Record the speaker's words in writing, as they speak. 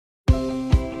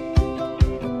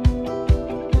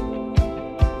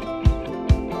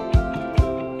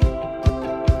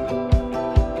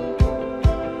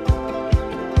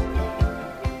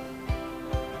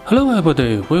Hello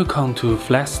everybody, welcome to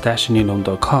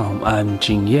flex-nylon.com. I'm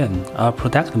Jin Yan, a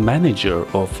product manager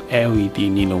of LED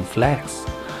nylon flex.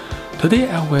 Today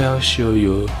I will show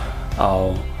you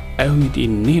our LED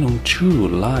nylon true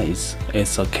lights.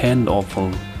 It's a kind of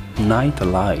night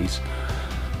light.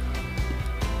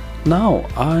 Now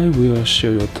I will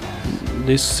show you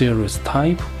this series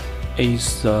type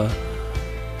is the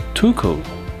Toucan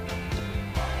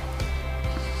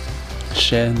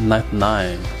Shine Night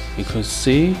 9. You could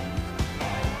see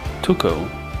Toucan.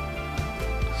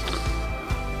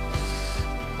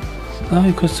 Now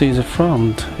you could see the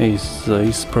front is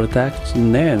its product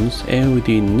names LED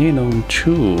nylon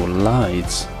true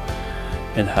lights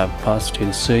and have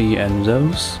posted C and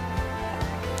those,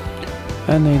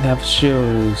 and it have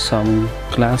shown some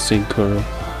classical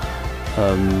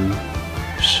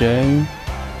shape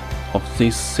of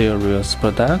this series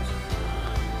product.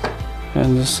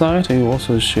 And the site will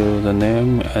also show the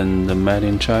name and the made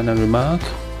in China remark.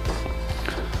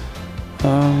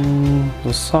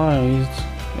 The site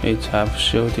it have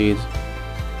showed it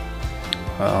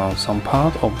some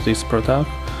part of this product.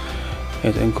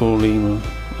 It including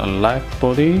a light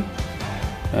body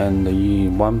and the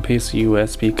one-piece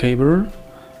USB cable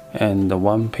and the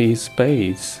one-piece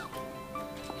base.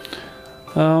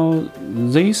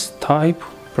 This type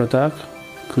product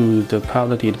could be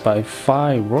powered by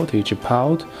 5 voltage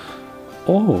port,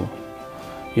 or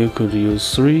you could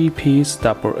use 3-piece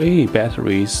AA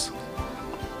batteries.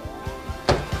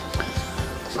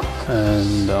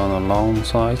 And on the long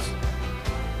side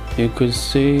you could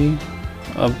see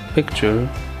a picture.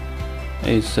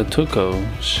 It's the Toucan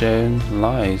Shine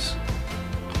lights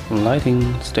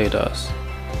lighting status.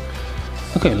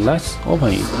 Okay, let's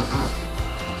open it.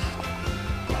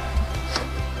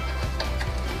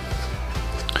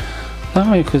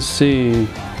 Now you could see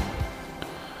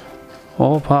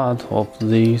all part of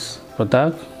this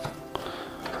product.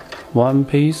 One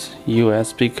piece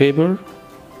USB cable,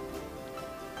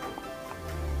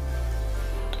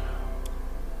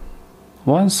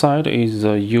 one side is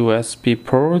a USB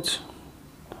port,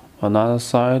 another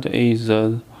side is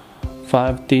a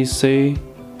 5DC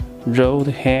rolled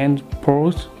hand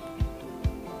port,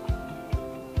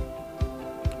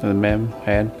 the main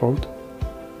hand port.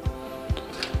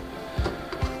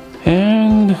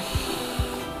 And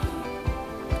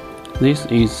this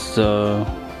is the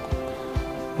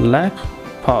lap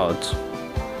part.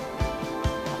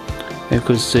 You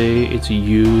could see it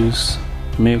use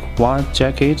milk white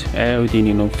jacket LED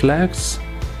nylon flex,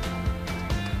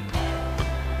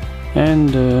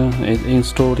 and it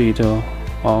installed it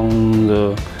on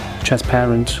the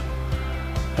transparent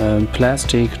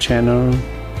plastic channel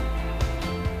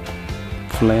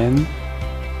flame.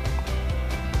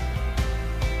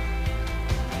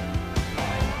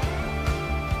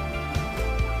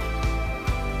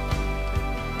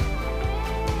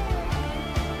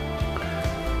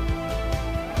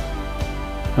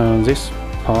 This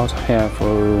part have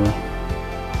a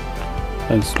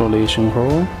installation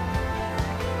hole,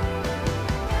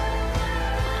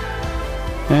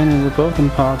 and in the bottom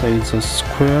part is a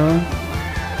square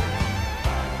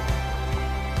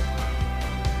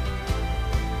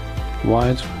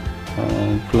white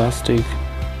plastic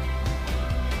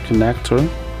connector.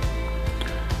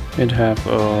 It have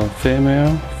a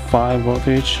female 5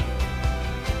 voltage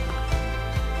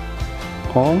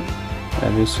pole,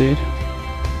 as you see it.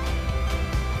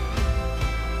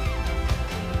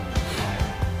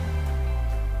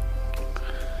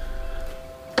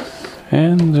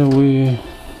 And we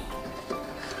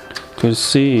could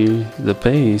see the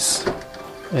base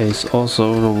is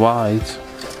also white.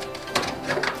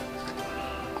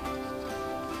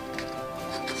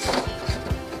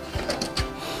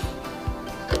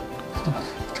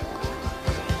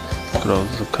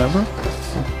 Close the cover,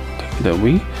 take the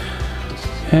wheel,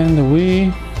 and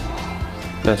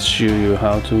let's show you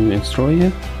how to install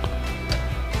it.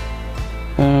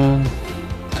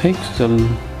 Take the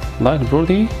light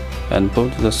body and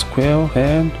put the square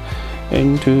head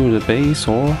into the base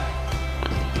hole.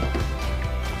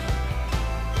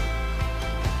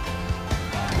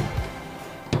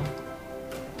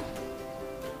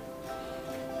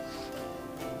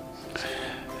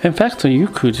 In fact, you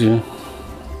could you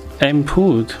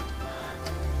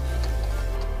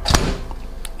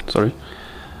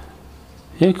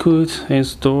could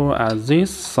install at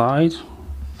this side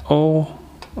or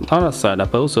other side are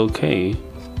both okay.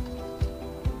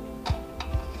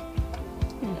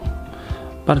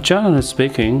 But generally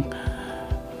speaking,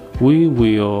 we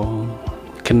will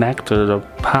connect the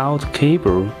power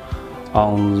cable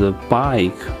on the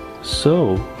bike,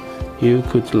 so you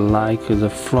could like the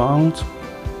front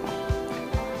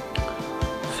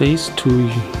face to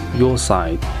your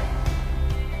side.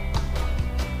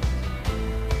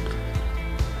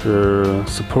 The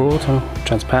support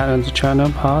transparent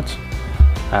channel part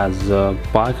at the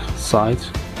back side.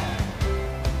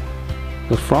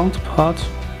 The front part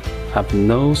have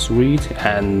no thread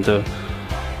and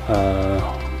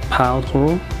pilot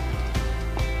hole.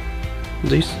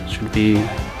 This should be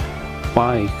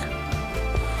bike.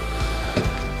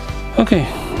 Okay,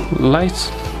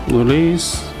 let's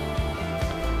release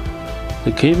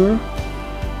the cable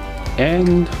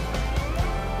and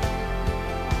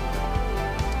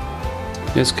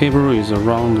this cable is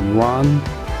around 1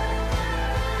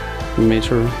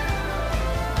 meter.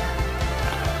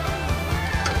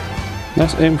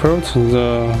 Let's import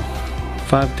the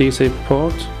 5 DC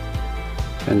port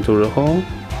into the hole.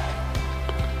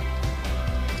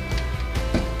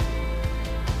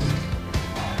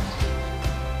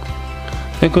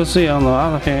 You could see on the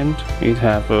other hand it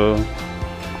have a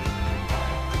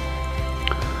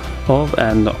off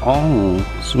and on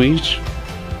switch,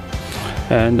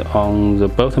 and on the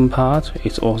bottom part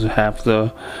it also have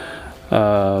the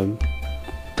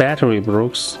battery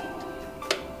blocks.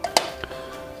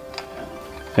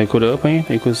 I could open it.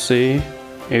 You could see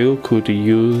you could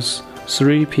use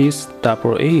 3-piece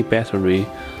AA battery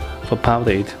for power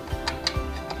it.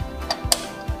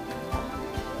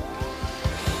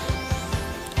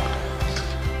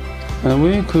 And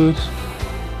we could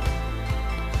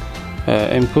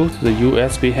input the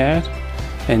USB head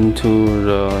into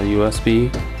the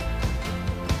USB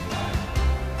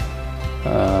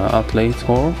outlet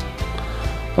hole.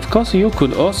 Of course, you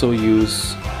could also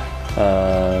use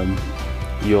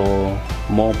your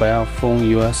mobile phone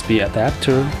USB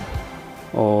adapter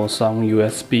or some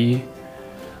USB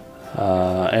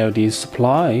LED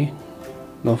supply.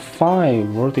 The 5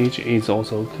 voltage is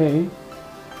also okay.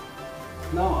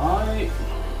 Now I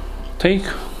type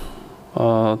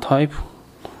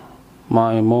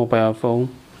my mobile phone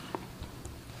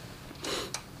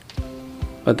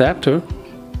adapter.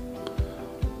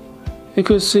 You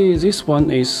could see this one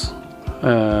is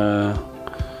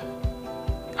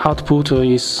output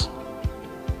is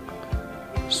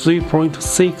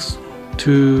 3.6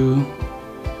 to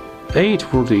 8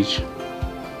 voltage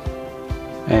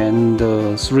and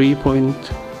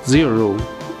 3.0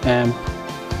 amp.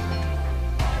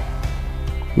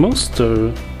 Most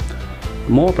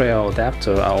mobile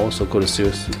adapter are also could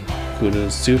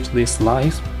suit this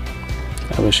size.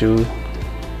 I will show you.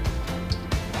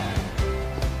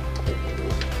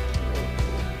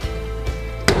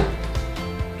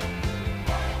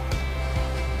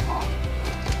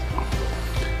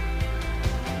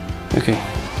 Okay,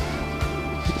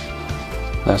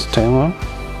 let's turn on.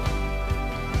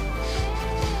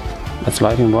 Let's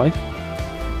lighting right.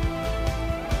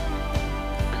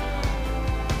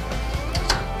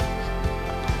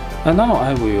 And now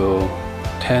I will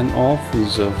turn off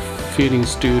the Feeling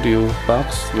Studio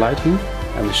box lighting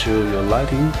and show you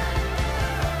lighting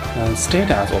and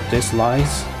status of this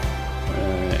lights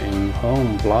in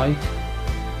home light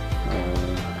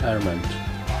element.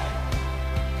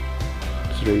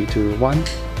 3, 2, 1.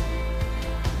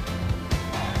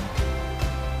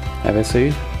 Have you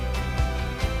seen?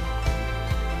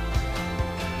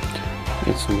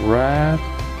 It's red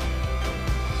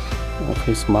of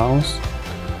his mouth,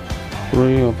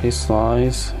 green of his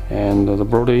eyes, and the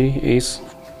body is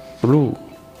blue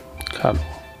color.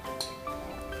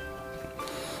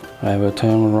 I will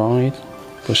turn around it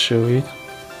to show it.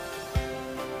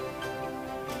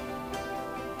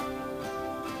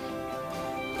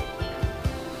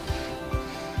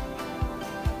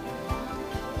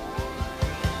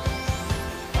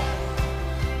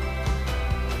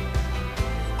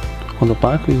 On the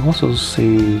back we also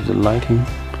see the lighting.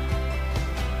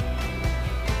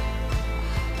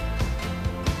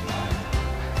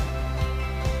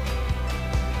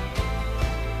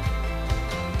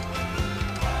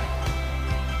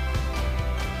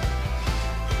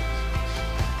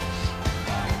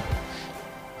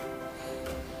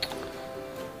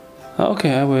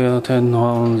 Okay, I will turn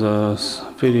on the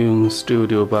Feeling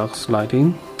Studio box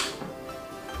lighting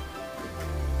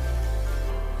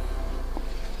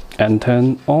and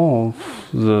turn off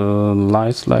the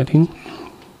lights lighting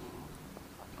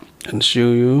and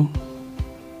show you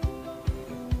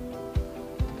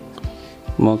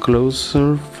more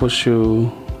closer for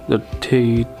show the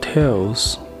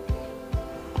details.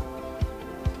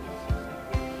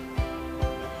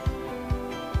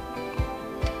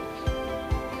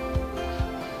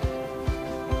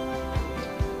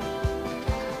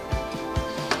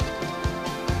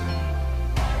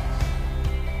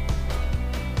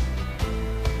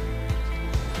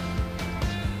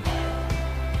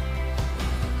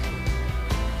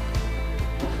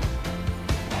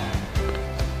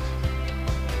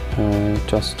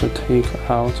 just to take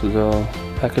out the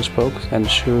package box and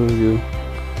show you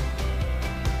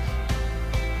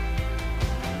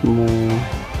more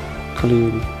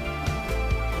clearly.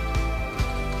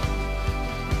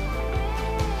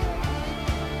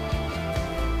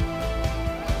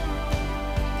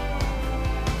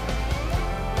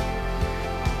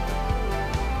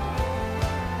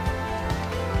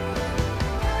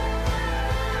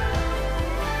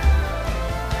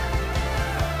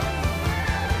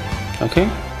 Okay,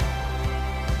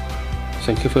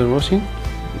 thank you for watching.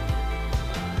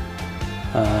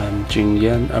 I'm Jin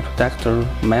Yan, a product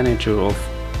manager of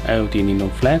LED Nylon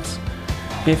Flex.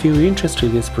 If you're interested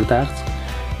in this product,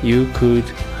 you could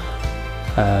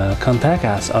contact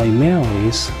us. Our email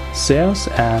is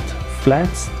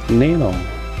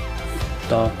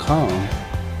sales@flexnylon.com.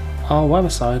 Our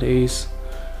website is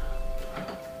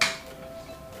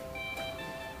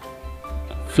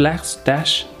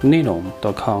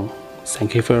flex-nylon.com.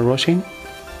 Thank you for watching.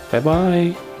 Bye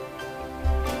bye.